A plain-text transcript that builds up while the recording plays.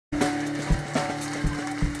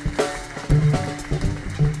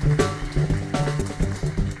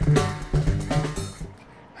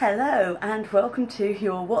Hello and welcome to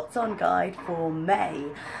your What's On guide for May.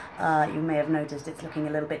 You may have noticed it's looking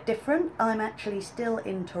a little bit different. I'm actually still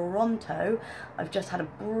in Toronto. I've just had a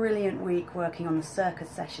brilliant week working on the Circus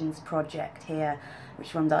Sessions project here,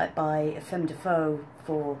 which runs out by Film Defoe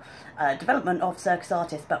for development of circus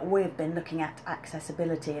artists, but we've been looking at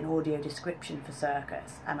accessibility and audio description for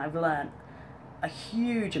circus, and I've learned a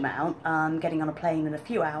huge amount, getting on a plane in a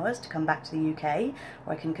few hours to come back to the UK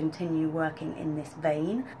where I can continue working in this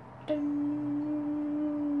vein.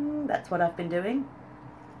 That's what I've been doing.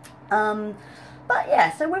 But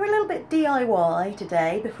yeah, so we're a little bit DIY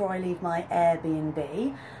today before I leave my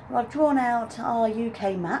Airbnb. I've drawn out our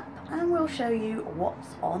UK map and we'll show you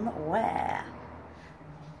what's on where.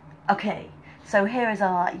 Okay, so here is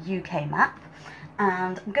our UK map.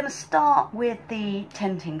 And I'm going to start with the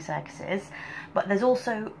tenting circuses, but there's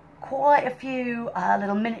also quite a few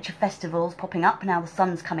little miniature festivals popping up now the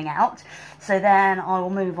sun's coming out. So then I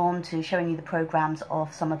will move on to showing you the programmes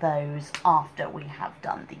of some of those after we have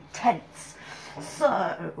done the tents.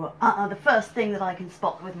 So the first thing that I can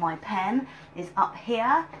spot with my pen is up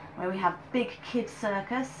here, where we have Big Kid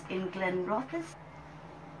Circus in Glenrothes.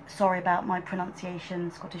 Sorry about my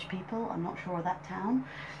pronunciation, Scottish people, I'm not sure of that town.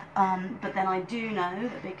 But then I do know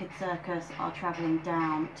that Big Kid Circus are travelling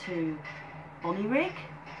down to Bonnyrigg,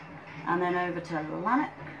 and then over to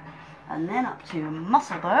Lanark, and then up to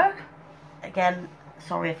Musselburgh. Again,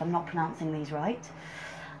 sorry if I'm not pronouncing these right.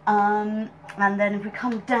 And then if we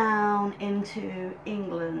come down into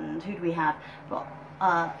England, who do we have? We've got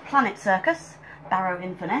Planet Circus,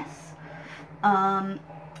 Barrow-in-Furness.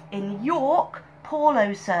 In York,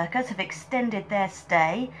 Paulo Circus have extended their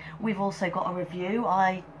stay. We've also got a review.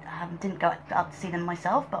 I didn't go up to see them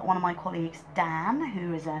myself, but one of my colleagues, Dan,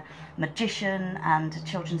 who is a magician and a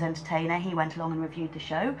children's entertainer, he went along and reviewed the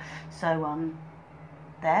show. So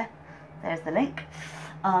there's the link.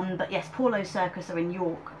 But yes, Paulo Circus are in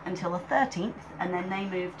York until the 13th, and then they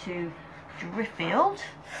move to Driffield.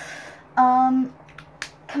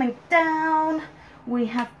 Coming down, we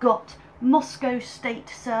have got Moscow State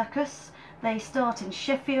Circus. They start in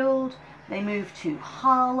Sheffield, they move to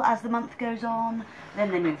Hull as the month goes on, then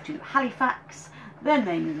they move to Halifax, then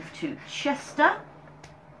they move to Chester.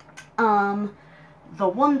 The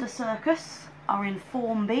Wonder Circus are in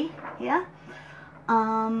Formby here.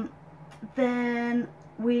 Then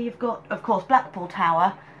we've got, of course, Blackpool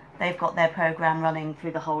Tower. They've got their programme running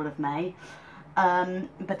through the whole of May.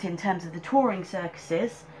 But in terms of the touring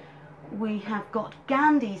circuses, we have got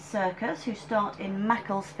Gandy's Circus, who start in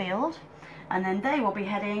Macclesfield, and then they will be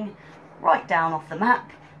heading right down off the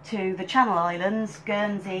map to the Channel Islands,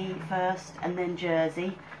 Guernsey first and then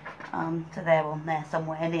Jersey. So they're on there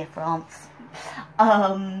somewhere near France.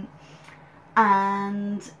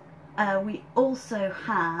 We also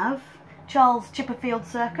have Charles Chipperfield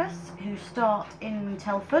Circus, who start in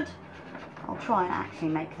Telford. I'll try and actually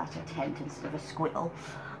make that a tent instead of a squirrel.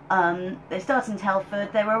 They start in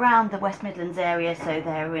Telford. They're around the West Midlands area, so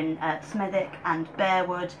they're in Smethwick and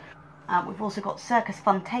Bearwood. We've also got Circus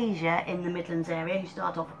Fantasia in the Midlands area, who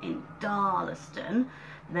start off in Darlaston.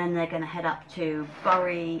 Then they're going to head up to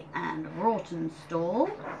Bury and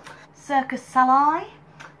Rawtenstall. Circus Salai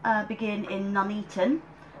begin in Nuneaton,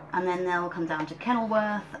 and then they'll come down to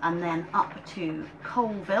Kenilworth and then up to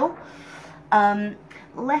Colville.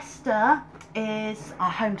 Leicester is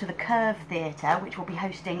home to the Curve Theatre, which will be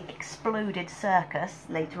hosting Exploded Circus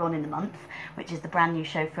later on in the month, which is the brand new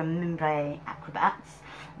show from Mimbre Acrobats.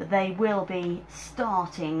 But they will be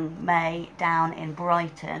starting May down in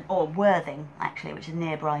Brighton, or Worthing actually, which is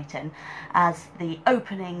near Brighton, as the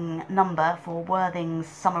opening number for Worthing's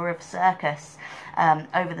Summer of Circus.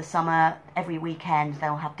 Over the summer, every weekend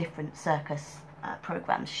they'll have different circus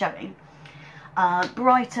programmes showing.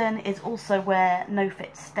 Brighton is also where No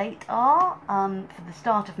Fit State are for the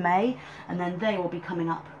start of May, and then they will be coming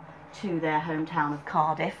up to their hometown of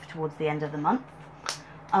Cardiff towards the end of the month.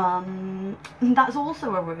 That's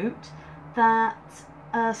also a route that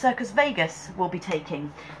Circus Vegas will be taking.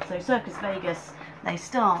 So Circus Vegas, they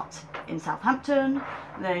start in Southampton,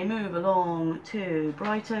 they move along to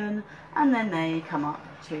Brighton, and then they come up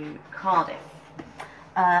to Cardiff.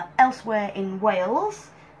 Elsewhere in Wales,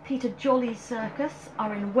 Peter Jolly's Circus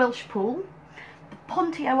are in Welshpool. The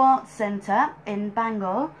Pontio Arts Centre in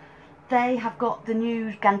Bangor, they have got the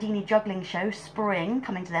new Gandini juggling show, Spring,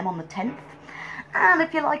 coming to them on the 10th. And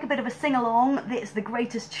if you like a bit of a sing-along, it's the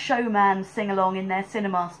Greatest Showman sing-along in their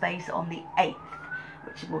cinema space on the 8th,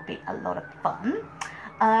 which will be a lot of fun.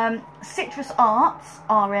 Citrus Arts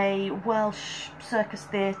are a Welsh circus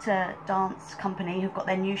theatre dance company who've got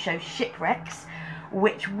their new show Shipwrecks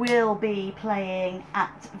which will be playing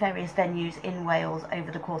at various venues in Wales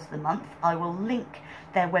over the course of the month. I will link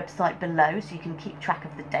their website below so you can keep track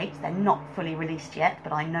of the dates. They're not fully released yet,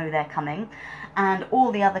 but I know they're coming. And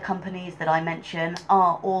all the other companies that I mention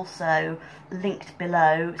are also linked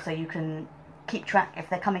below, so you can keep track if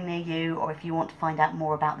they're coming near you or if you want to find out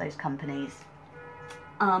more about those companies.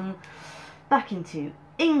 Back into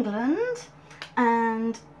England,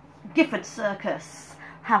 and Gifford Circus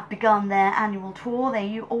have begun their annual tour.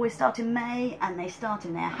 They always start in May, and they start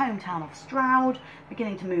in their hometown of Stroud,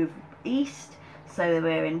 beginning to move east. So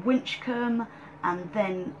we're in Winchcombe, and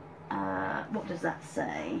then, what does that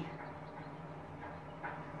say?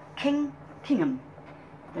 Kingham.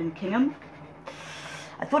 Then Kingham.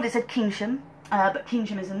 I thought it said Kingsham, but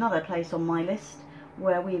Kingsham is another place on my list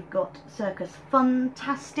where we've got Circus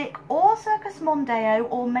Funtastic or Circus Mondeo,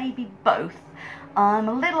 or maybe both. I'm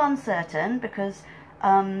a little uncertain because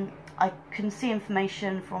I can see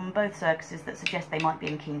information from both circuses that suggest they might be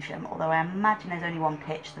in Kingsham, although I imagine there's only one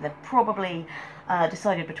pitch, so they've probably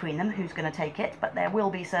decided between them who's going to take it, but there will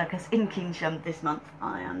be Circus in Kingsham this month,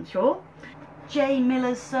 I am sure. J.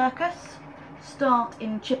 Miller's Circus start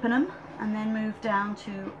in Chippenham and then move down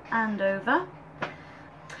to Andover.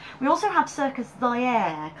 We also have Circus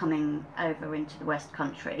Zaire coming over into the West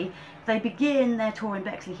Country. They begin their tour in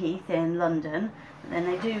Bexley-Heath in London, and then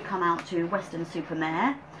they do come out to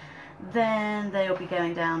Weston-super-Mare. Then they'll be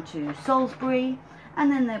going down to Salisbury,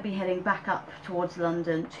 and then they'll be heading back up towards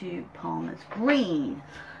London to Palmer's Green.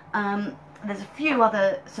 There's a few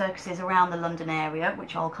other circuses around the London area,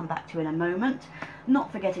 which I'll come back to in a moment.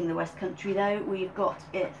 Not forgetting the West Country though, we've got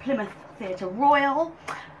Plymouth Theatre Royal,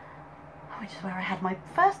 which is where I had my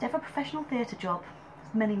first ever professional theatre job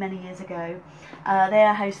many, many years ago. They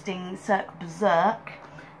are hosting Cirque Berserk,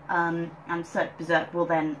 and Cirque Berserk will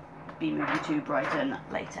then be moving to Brighton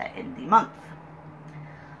later in the month.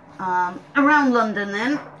 Around London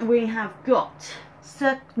then, we have got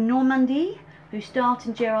Cirque Normandie, who start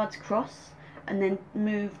in Gerrard's Cross and then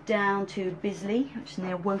move down to Bisley, which is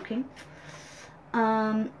near Woking.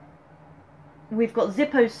 We've got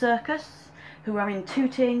Zippo Circus, who are in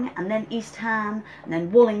Tooting, and then East Ham, and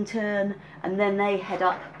then Wallington, and then they head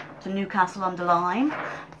up to Newcastle-under-Lyme.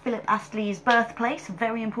 Philip Astley's birthplace, a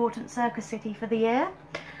very important circus city for the year.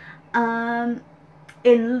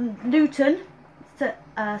 In Luton,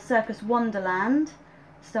 Circus Wonderland,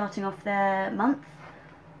 starting off their month.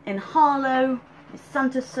 In Harlow is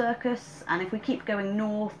Santa Circus, and if we keep going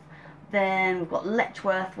north, then we've got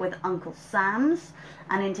Letchworth with Uncle Sam's,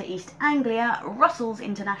 and into East Anglia, Russell's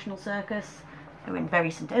International Circus, who are in Bury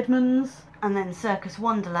St Edmunds, and then Circus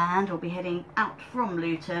Wonderland will be heading out from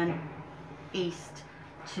Luton east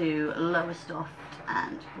to Lowestoft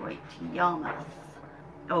and Great Yarmouth.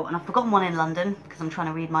 Oh, and I've forgotten one in London because I'm trying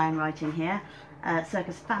to read my own writing here.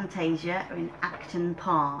 Circus Fantasia are in Acton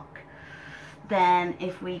Park. Then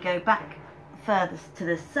if we go back furthest to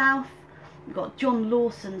the south, we've got John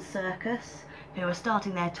Lawson's Circus, who are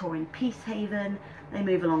starting their tour in Peacehaven. They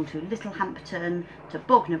move along to Littlehampton, to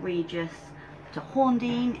Bognor Regis, to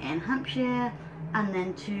Horndean in Hampshire, and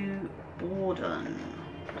then to Bordon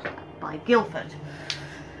by Guildford.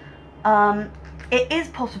 It is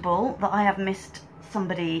possible that I have missed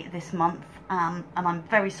somebody this month, and I'm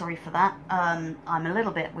very sorry for that. I'm a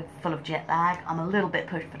little bit full of jet lag, I'm a little bit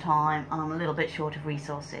pushed for time, and I'm a little bit short of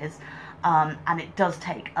resources. And it does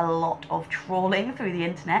take a lot of trawling through the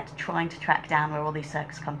internet trying to track down where all these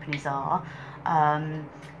circus companies are.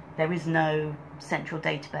 There is no central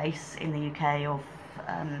database in the UK of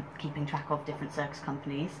keeping track of different circus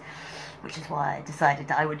companies, which is why I decided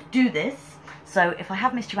that I would do this. So if I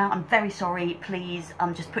have missed you out, I'm very sorry. Please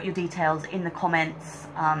just put your details in the comments,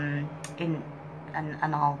 and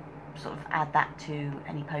I'll sort of add that to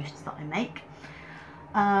any posts that I make.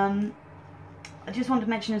 I just want to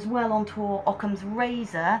mention as well, on tour, Occam's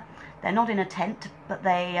Razor. They're not in a tent, but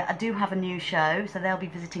they do have a new show, so they'll be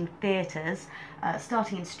visiting theatres,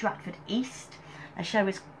 starting in Stratford East. The show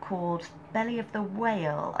is called Belly of the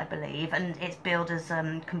Whale, I believe, and it's billed as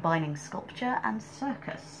combining sculpture and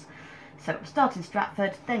circus. So it'll start in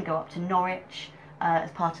Stratford, then go up to Norwich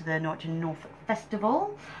as part of the Norwich and Norfolk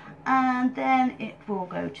Festival, and then it will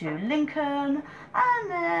go to Lincoln,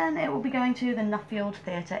 and then it will be going to the Nuffield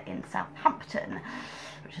Theatre in Southampton,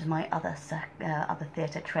 which is my other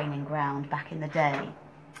theatre training ground back in the day.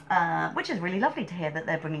 Which is really lovely to hear that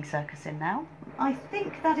they're bringing circus in now. I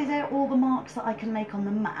think that is all the marks that I can make on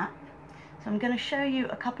the map. So I'm going to show you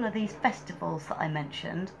a couple of these festivals that I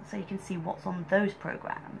mentioned, so you can see what's on those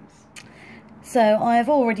programmes. So I've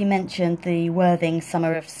already mentioned the Worthing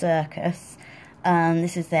Summer of Circus.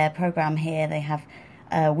 This is their programme here. They have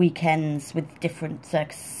weekends with different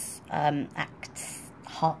circus acts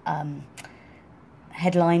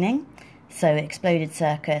headlining. So Exploded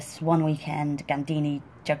Circus one weekend, Gandini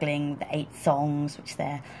juggling the 8 songs, which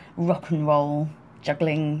they're rock and roll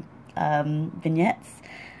juggling vignettes.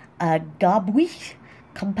 Garbwy,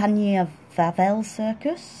 Compagnia Vavel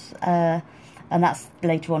Circus, and that's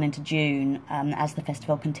later on into June as the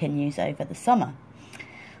festival continues over the summer.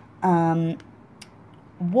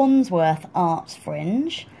 Wandsworth Arts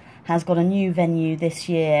Fringe has got a new venue this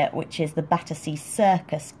year, which is the Battersea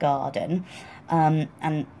Circus Garden,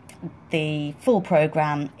 and the full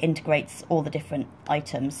programme integrates all the different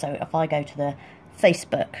items. So if I go to the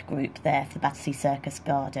Facebook group there for the Battersea Circus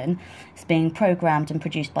Garden, it's being programmed and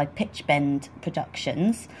produced by Pitchbend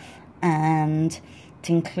Productions, and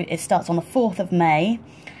it starts on the 4th of May,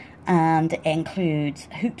 and it includes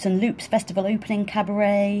Hoops and Loops Festival opening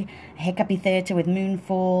cabaret, a Hiccupy Theatre with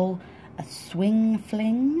Moonfall, a Swing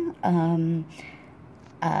Fling,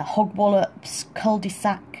 Hogwallops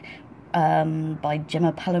Cul-de-sac by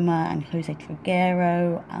Gemma Paloma and Jose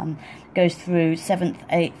Triguero. Goes through 7th,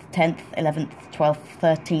 8th, 10th, 11th, 12th,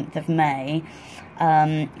 13th of May.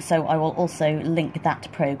 So I will also link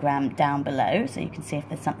that programme down below so you can see if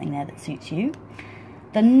there's something there that suits you.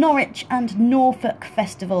 The Norwich and Norfolk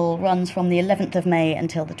Festival runs from the 11th of May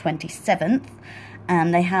until the 27th,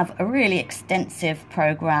 and they have a really extensive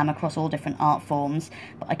programme across all different art forms,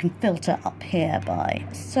 but I can filter up here by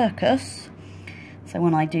Circus. So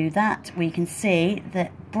when I do that, we can see the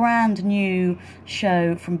brand new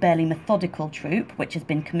show from Barely Methodical Troupe, which has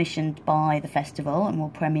been commissioned by the festival and will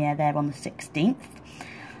premiere there on the 16th.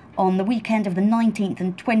 On the weekend of the 19th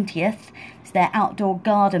and 20th, it's their outdoor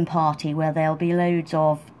garden party, where there'll be loads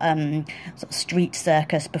of sort of street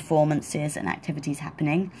circus performances and activities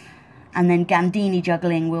happening. And then Gandini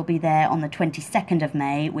Juggling will be there on the 22nd of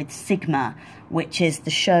May with Sigma, which is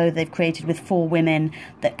the show they've created with 4 women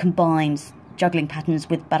that combines juggling patterns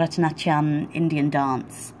with Bharatanatyam Indian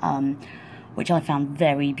dance, which I found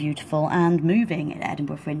very beautiful and moving at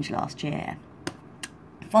Edinburgh Fringe last year.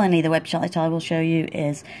 Finally, the website I will show you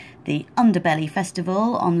is the Underbelly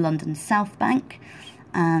Festival on London's South Bank,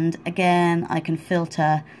 and again I can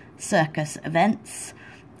filter circus events.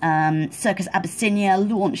 Circus Abyssinia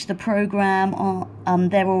launched the programme,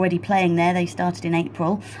 they're already playing there, they started in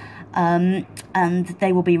April, and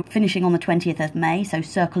they will be finishing on the 20th of May, so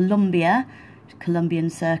Circolumbia, Colombian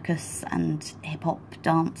circus and hip-hop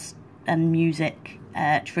dance and music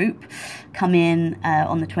troupe, come in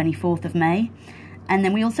on the 24th of May. And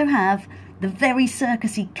then we also have the very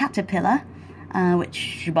circusy Caterpillar,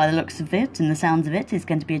 which by the looks of it and the sounds of it is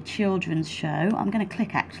going to be a children's show. I'm going to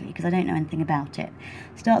click actually because I don't know anything about it.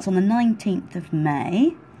 Starts on the 19th of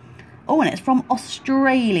May. Oh, and it's from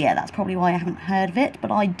Australia. That's probably why I haven't heard of it, but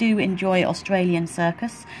I do enjoy Australian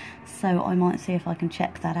circus, so I might see if I can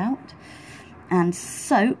check that out. And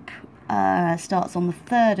Soap starts on the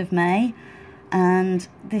 3rd of May, and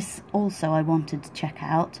this also I wanted to check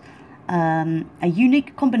out. A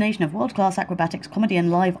unique combination of world-class acrobatics, comedy and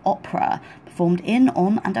live opera performed in,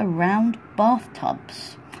 on and around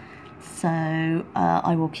bathtubs. So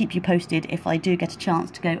I will keep you posted if I do get a chance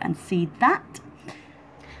to go and see that.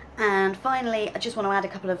 And finally, I just want to add a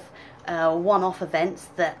couple of one-off events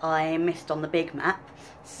that I missed on the big map.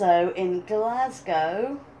 So in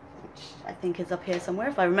Glasgow, which I think is up here somewhere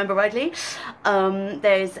if I remember rightly,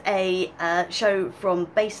 there's a show from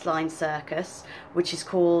Baseline Circus which is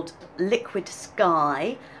called Liquid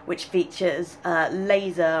Sky, which features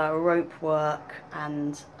laser rope work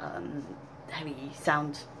and heavy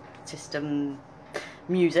sound system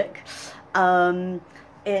music.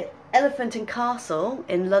 Elephant and Castle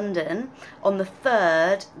in London, on the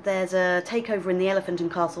 3rd there's a takeover in the Elephant and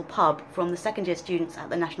Castle pub from the second year students at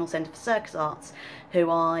the National Centre for Circus Arts, who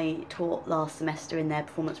I taught last semester in their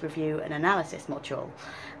performance review and analysis module,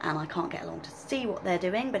 and I can't get along to see what they're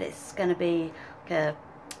doing, but it's going to be like a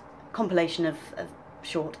compilation of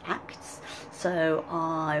short acts, so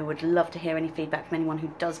I would love to hear any feedback from anyone who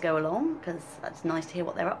does go along, because that's nice to hear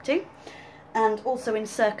what they're up to. And also in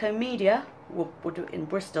Circo Media, in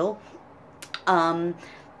Bristol,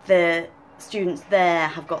 the students there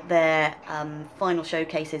have got their final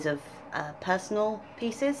showcases of personal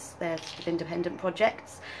pieces, their sort of independent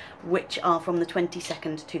projects, which are from the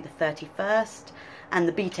 22nd to the 31st, and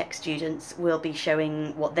the BTEC students will be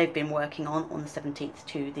showing what they've been working on the 17th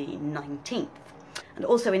to the 19th. And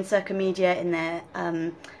also in Circo Media, in their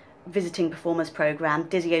visiting performers programme,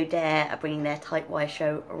 Dizzy O'Dare are bringing their tight wire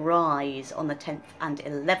show Rise on the 10th and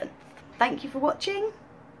 11th. Thank you for watching.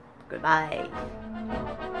 Goodbye.